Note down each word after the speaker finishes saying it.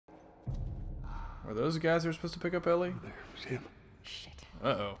Are those guys who are supposed to pick up Ellie? Over there. It was him. Shit.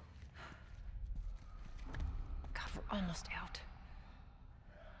 Uh-oh. God, we're almost out.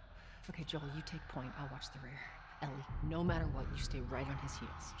 Okay, Joel, you take point. I'll watch the rear. Ellie, no matter what, you stay right on his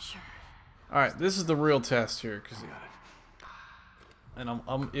heels. Sure. Alright, this is the real test here. Cause, Got it.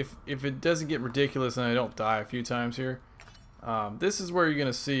 and if it doesn't get ridiculous and I don't die a few times here, this is where you're going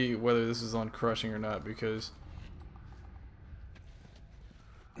to see whether this is on crushing or not, because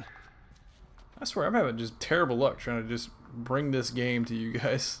I swear I'm having just terrible luck trying to just bring this game to you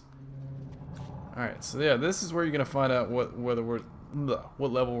guys. Alright, so yeah, this is where you're going to find out what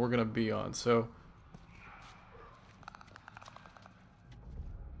level we're going to be on. So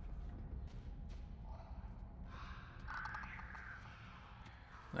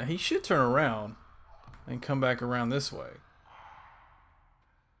now he should turn around and come back around this way.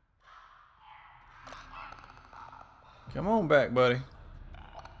 Come on back, buddy.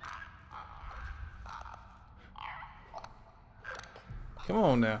 Come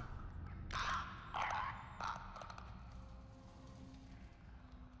on now.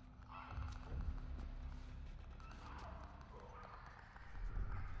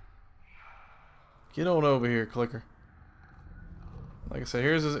 Get on over here, clicker. Like I said,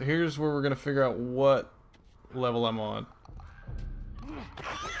 here's where we're gonna figure out what level I'm on.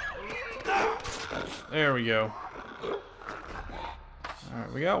 There we go.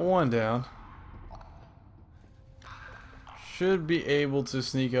 Alright, we got one down. Should be able to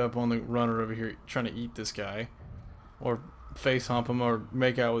sneak up on the runner over here trying to eat this guy. Or face hump him or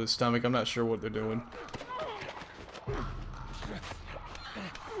make out with his stomach. I'm not sure what they're doing.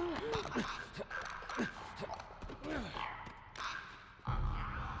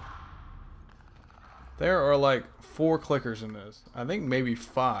 There are like 4 clickers in this. I think maybe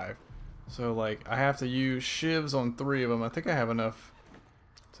 5. So like I have to use shivs on 3 of them. I think I have enough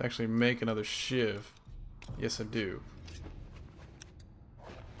to actually make another shiv. Yes, I do.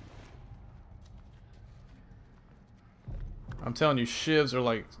 I'm telling you, shivs are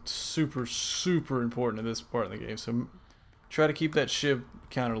like super, super important in this part of the game. So try to keep that shiv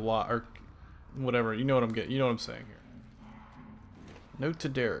counter low or whatever. You know what I'm getting. You know what I'm saying here. Note to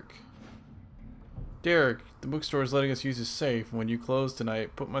Derek. Derek, the bookstore is letting us use his safe. When you close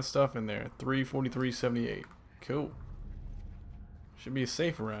tonight, put my stuff in there. 343.78. Cool. Should be a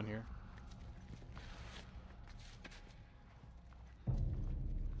safe around here.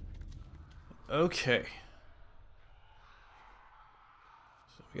 Okay.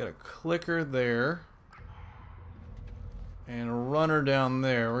 So we got a clicker there. And a runner down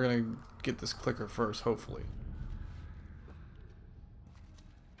there. We're going to get this clicker first, hopefully.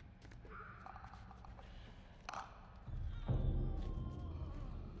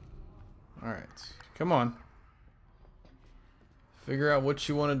 Alright, come on. Figure out what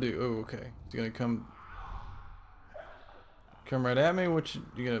you want to do. Oh, okay. You gonna come right at me?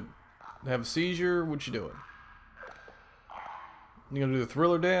 You gonna have a seizure? What you doing? You gonna do the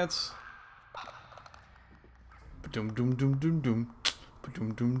thriller dance? Ba-doom doom doom doom doom.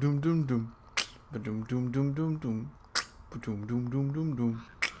 Ba-doom doom doom doom doom. Ba-doom doom doom doom doom. Ba-doom doom doom doom doom.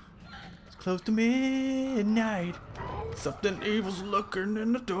 It's close to midnight. Something evil's lurking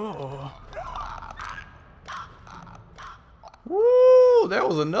in the door. Woo! That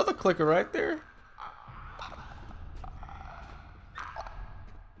was another clicker right there.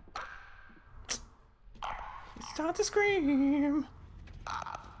 It's time to scream.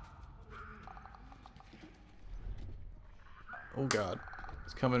 Oh God,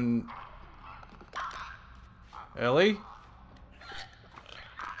 it's coming. Ellie?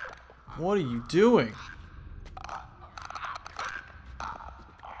 What are you doing?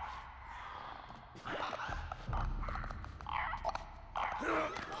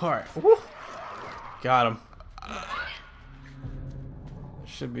 Alright. Got him. There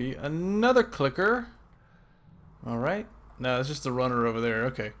should be another clicker. Alright. No, it's just the runner over there.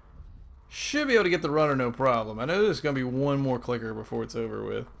 Okay. Should be able to get the runner no problem. I know there's going to be one more clicker before it's over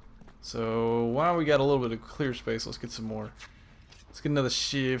with. So while we got a little bit of clear space, let's get some more. Let's get another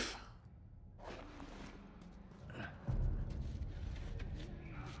shiv.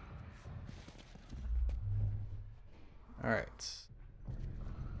 Alright.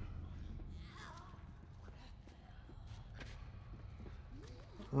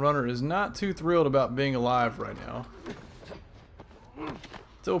 Runner is not too thrilled about being alive right now.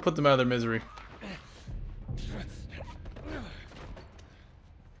 So we'll put them out of their misery.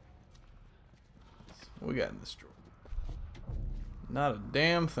 What we got in this drawer? Not a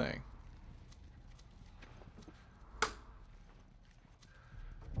damn thing.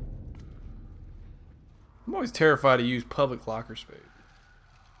 I'm always terrified to use public locker space.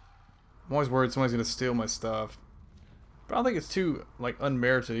 I'm always worried somebody's gonna steal my stuff. But I don't think it's too, like,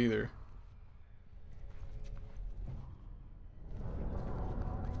 unmerited either.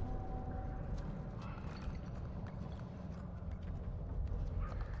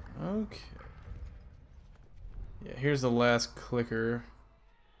 Okay. Yeah, here's the last clicker.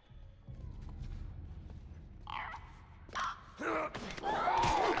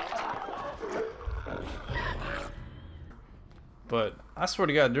 But I swear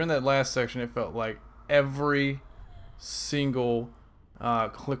to God, during that last section, it felt like every single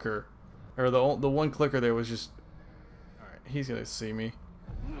clicker, or the one clicker there was just. All right, he's gonna see me.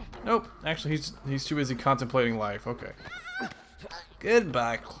 Nope. Actually, he's too busy contemplating life. Okay.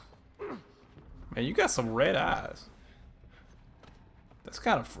 Goodbye. Man, you got some red eyes. That's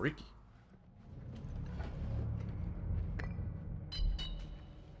kind of freaky.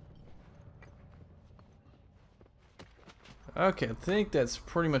 Okay, I think that's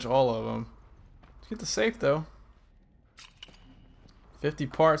pretty much all of them. Let's get the safe though. 50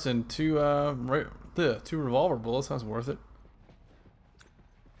 parts and two revolver bullets. Sounds worth it.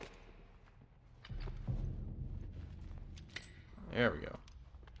 There we go.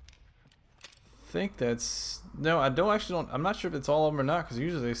 I think that's no. I don't actually. I'm not sure if it's all of them or not because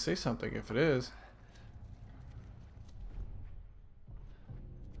usually they say something if it is.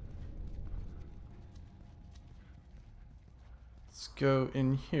 Let's go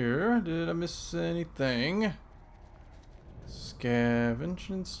in here. Did I miss anything? Scavenge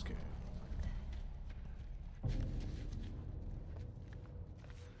and scavenge.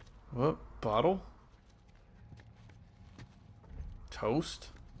 What? Bottle? Toast?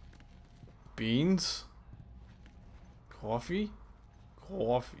 Beans? Coffee?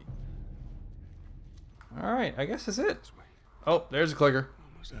 Coffee. Alright, I guess that's it. Oh, there's a clicker.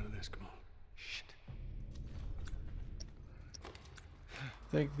 Almost out of this. Come on. Shit.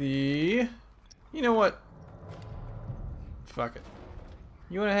 I think the... You know what? Fuck it.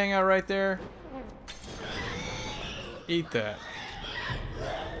 You want to hang out right there? Eat that.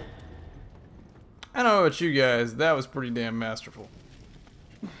 I don't know about you guys, that was pretty damn masterful.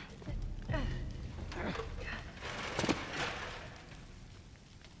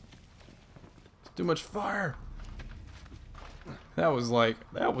 It's too much fire. That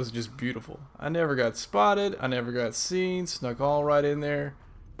was just beautiful. I never got spotted, I never got seen, snuck all right in there.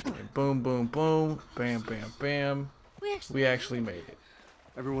 And boom, boom, boom, bam, bam, bam. We actually made it.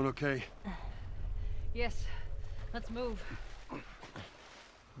 Everyone okay? Yes. Let's move.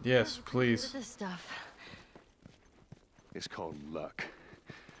 Yes, please. This stuff. It's called luck.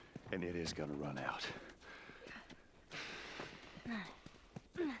 And it is gonna run out.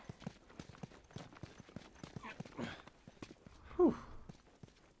 Whew.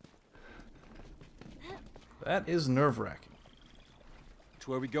 That is nerve-wracking. Which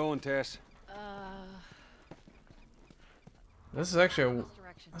way we going, Tess? This is actually a...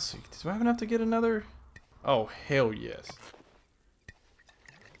 Let's see, do I have enough to get another? Oh, hell yes.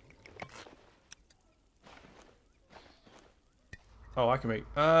 Oh, I can make...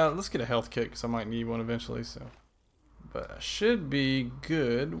 let's get a health kit, because I might need one eventually, so... But I should be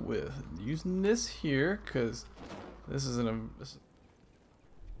good with using this here, because this isn't a...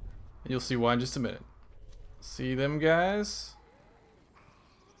 You'll see why in just a minute. See them guys?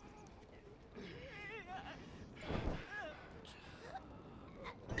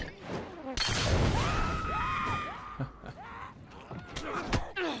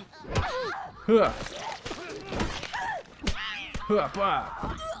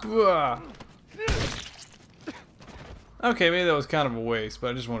 Okay, maybe that was kind of a waste,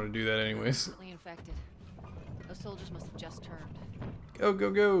 but I just wanted to do that anyways. Infected. Those soldiers must have just turned. Go,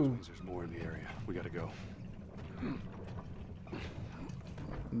 go, go! There's more in the area. We gotta go.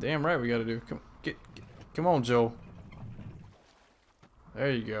 Damn right we gotta do. Come on, Joe.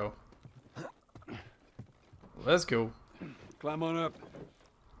 There you go. Let's go. Climb on up.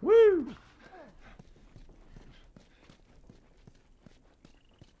 Woo!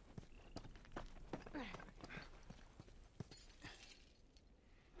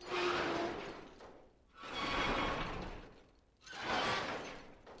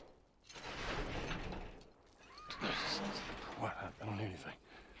 What? I don't hear anything.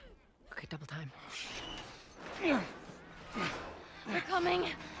 Okay, double time. They're coming.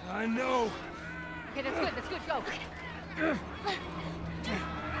 I know. Okay, that's good. That's good. Go.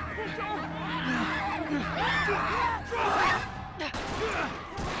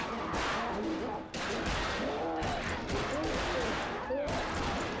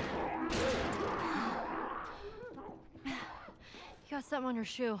 You got something on your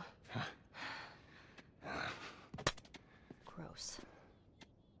shoe. Gross.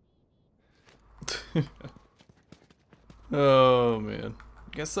 Oh man.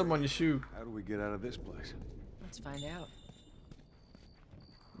 Got something on your shoe. How do we get out of this place? Let's find out.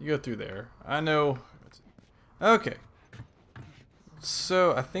 You go through there. I know. Okay.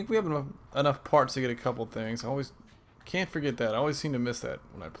 So I think we have enough parts to get a couple things. I always can't forget that. I always seem to miss that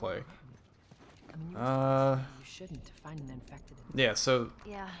when I play. I mean, you shouldn't to find an infected. Yeah, so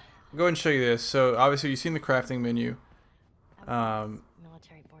Yeah. go ahead and show you this. So obviously you've seen the crafting menu.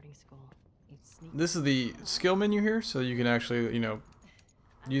 Military boarding school. This is the skill menu here, so you can actually, you know,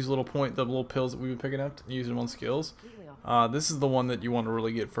 use the little pills that we've been picking up, and use them on skills. This is the one that you want to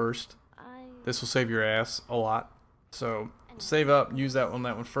really get first. This will save your ass a lot. So save up, use that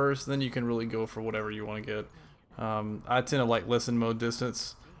one first, then you can really go for whatever you want to get. I tend to like listen mode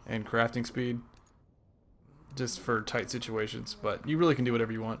distance and crafting speed, just for tight situations, but you really can do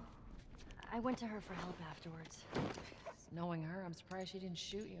whatever you want. I went to her for help afterwards. Knowing her, I'm surprised she didn't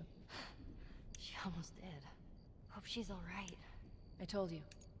shoot you. She almost did. Hope she's all right. I told you.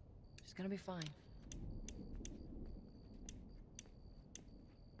 She's gonna be fine.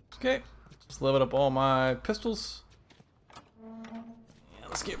 Okay, just leveled up all my pistols. Yeah,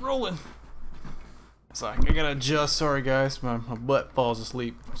 let's get rolling. Sorry, I gotta adjust. Sorry guys, my butt falls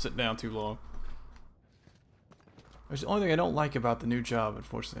asleep from sitting down too long. Which is the only thing I don't like about the new job,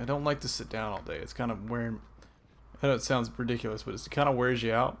 unfortunately. I don't like to sit down all day. It's kind of wearing... I know it sounds ridiculous, but it kind of wears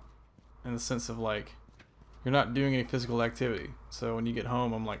you out in the sense of like you're not doing any physical activity. So when you get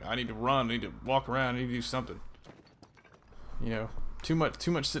home, I'm like, I need to run, I need to walk around, I need to do something. You know, too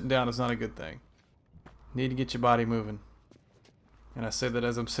much sitting down is not a good thing. You need to get your body moving. And I say that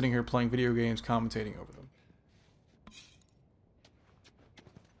as I'm sitting here playing video games, commentating over them.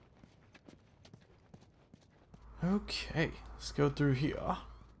 Okay, let's go through here.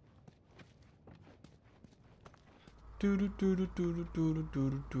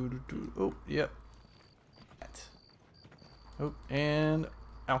 Oh, yep. Oh, and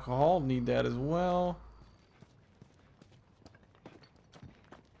alcohol, need that as well.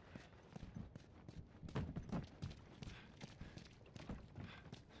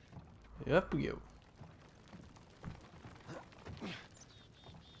 Up we go.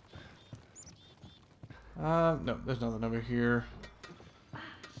 No, there's nothing over here.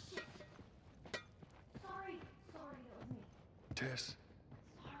 Sorry, that was me. Tess.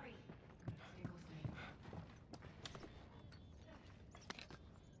 Sorry.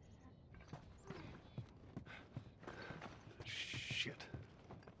 Shit.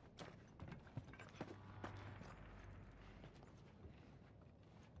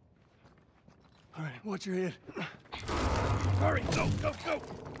 All right, watch your head. Hurry, go, go, go!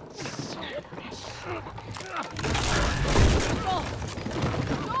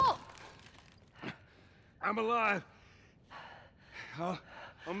 Joel! I'm alive. I'll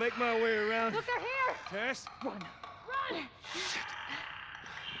make my way around. Look, they're here! Tess? Run!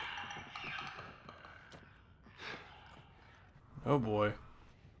 Oh boy.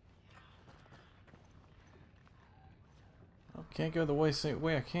 Oh, can't go the same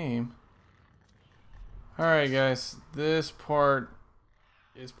way I came. Alright guys, this part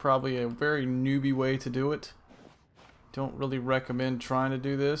is probably a very newbie way to do it. Don't really recommend trying to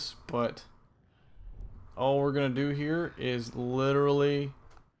do this, but all we're gonna do here is literally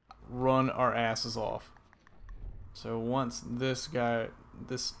run our asses off. So once this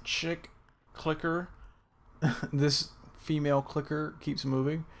chick clicker, this female clicker keeps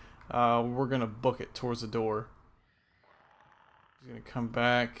moving, we're gonna book it towards the door. He's gonna come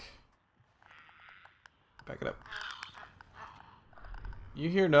back. Back it up. You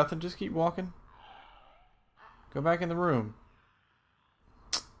hear nothing, just keep walking. Go back in the room.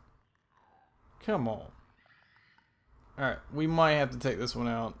 Come on. Alright, we might have to take this one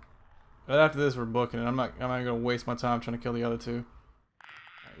out. But after this we're booking it. I'm not gonna waste my time trying to kill the other two.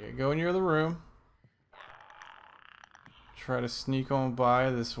 Right, yeah, go in your other room. Try to sneak on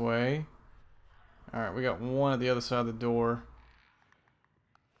by this way. Alright, we got one at the other side of the door.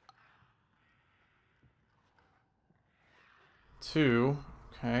 Two.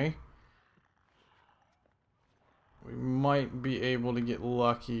 Okay. We might be able to get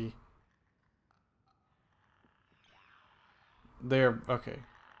lucky. There. Okay.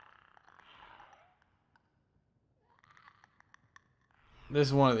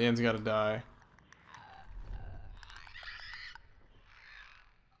 This one at the end's got to die.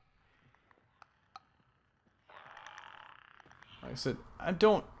 Like I said, I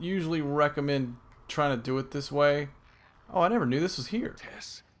don't usually recommend trying to do it this way. Oh, I never knew this was here.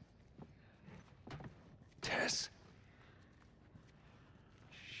 Tess. Tess.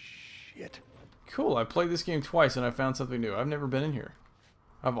 Shit. Cool, I played this game twice and I found something new. I've never been in here.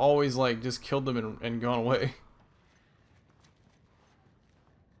 I've always like just killed them and gone away.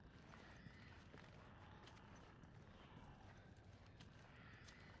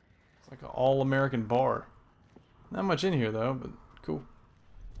 It's like an all-American bar. Not much in here though, but cool.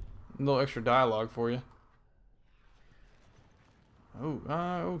 A little extra dialogue for you. Oh,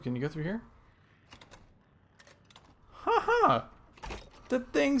 oh, can you go through here? Haha! The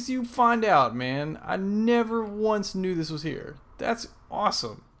things you find out, man. I never once knew this was here. That's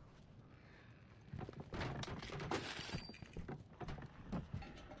awesome.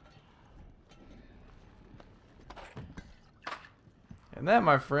 And that,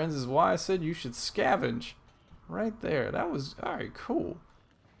 my friends, is why I said you should scavenge. Right there. That was... Alright, cool.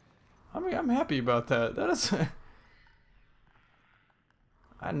 I mean, I'm happy about that. That is...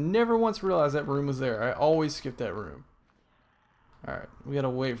 I never once realized that room was there. I always skip that room. Alright, we gotta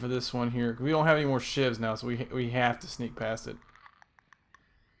wait for this one here. We don't have any more shivs now, so we have to sneak past it.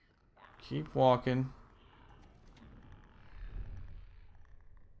 Keep walking.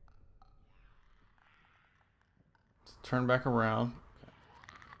 Let's turn back around.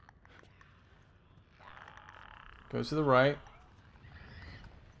 Go to the right.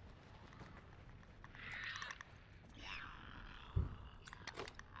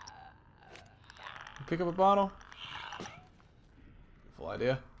 Pick up a bottle. Full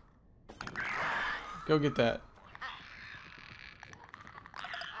idea. Go get that.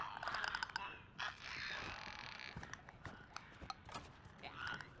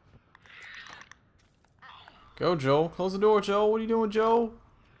 Go, Joel. Close the door, Joel. What are you doing, Joel?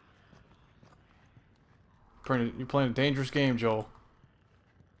 You're playing a dangerous game, Joel.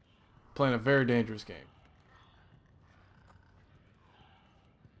 Playing a very dangerous game.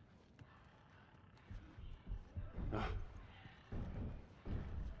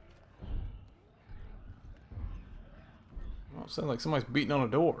 Well, it sounds like somebody's beating on a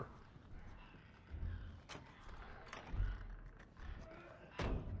door.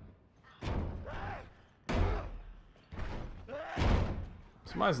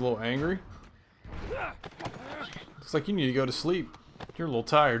 Somebody's a little angry. Looks like you need to go to sleep. You're a little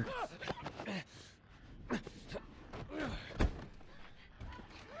tired.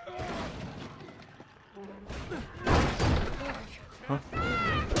 Huh?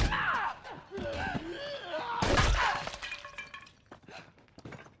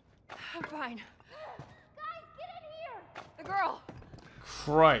 I'm fine. Guys, get in here! The girl!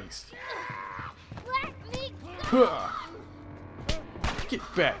 Christ. Let me go! Get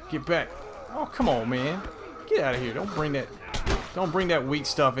back, get back. Oh, come on, man. Get out of here. Don't bring that weak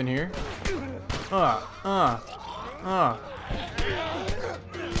stuff in here.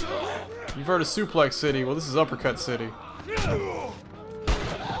 You've heard of Suplex City. Well, this is Uppercut City.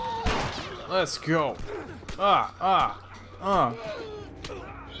 Let's go.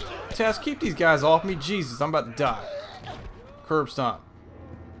 Tess, keep these guys off me. Jesus, I'm about to die. Curb stomp.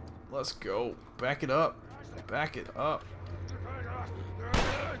 Let's go. Back it up. Back it up.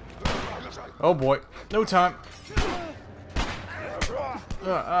 Oh boy. No time.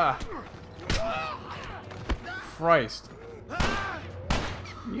 Christ.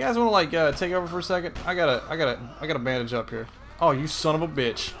 You guys want to like take over for a second? I gotta bandage up here. Oh, you son of a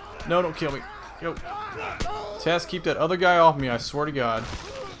bitch. No, don't kill me. Yo. Tess, keep that other guy off me, I swear to God.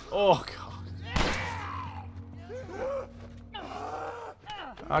 Oh God.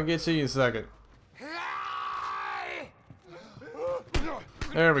 I'll get to you in a second.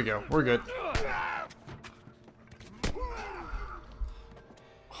 There we go. We're good.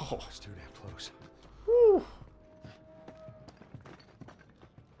 Oh, It's too damn close. whew.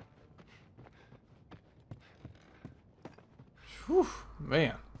 Whew,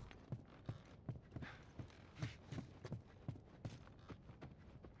 man.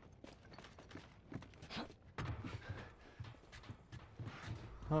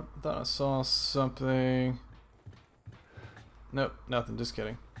 Oh, I thought I saw something. Nope, nothing. Just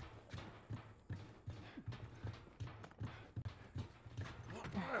kidding.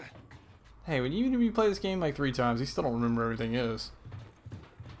 Hey, even if you play this game like 3 times, you still don't remember where everything is.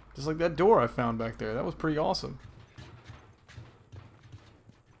 Just like that door I found back there. That was pretty awesome.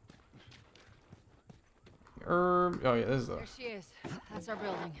 Oh yeah, this is the... There she is. That's our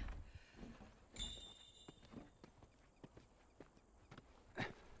building.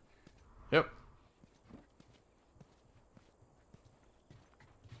 Yep.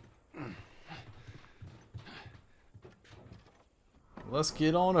 Let's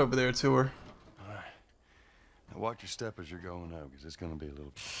get on over there to her. All right. Now watch your step as you're going up, because it's going to be a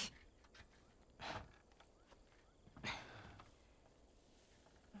little...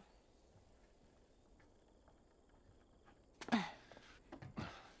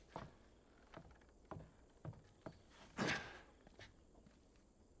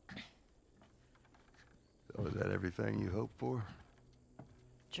 everything you hoped for?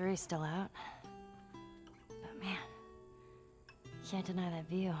 Jury's still out. But man, can't deny that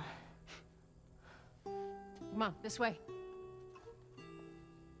view. Come on, this way.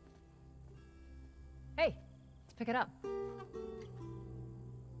 Hey, let's pick it up.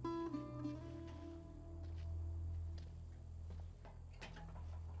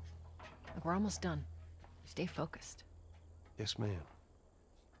 Look, we're almost done. Stay focused. Yes, ma'am.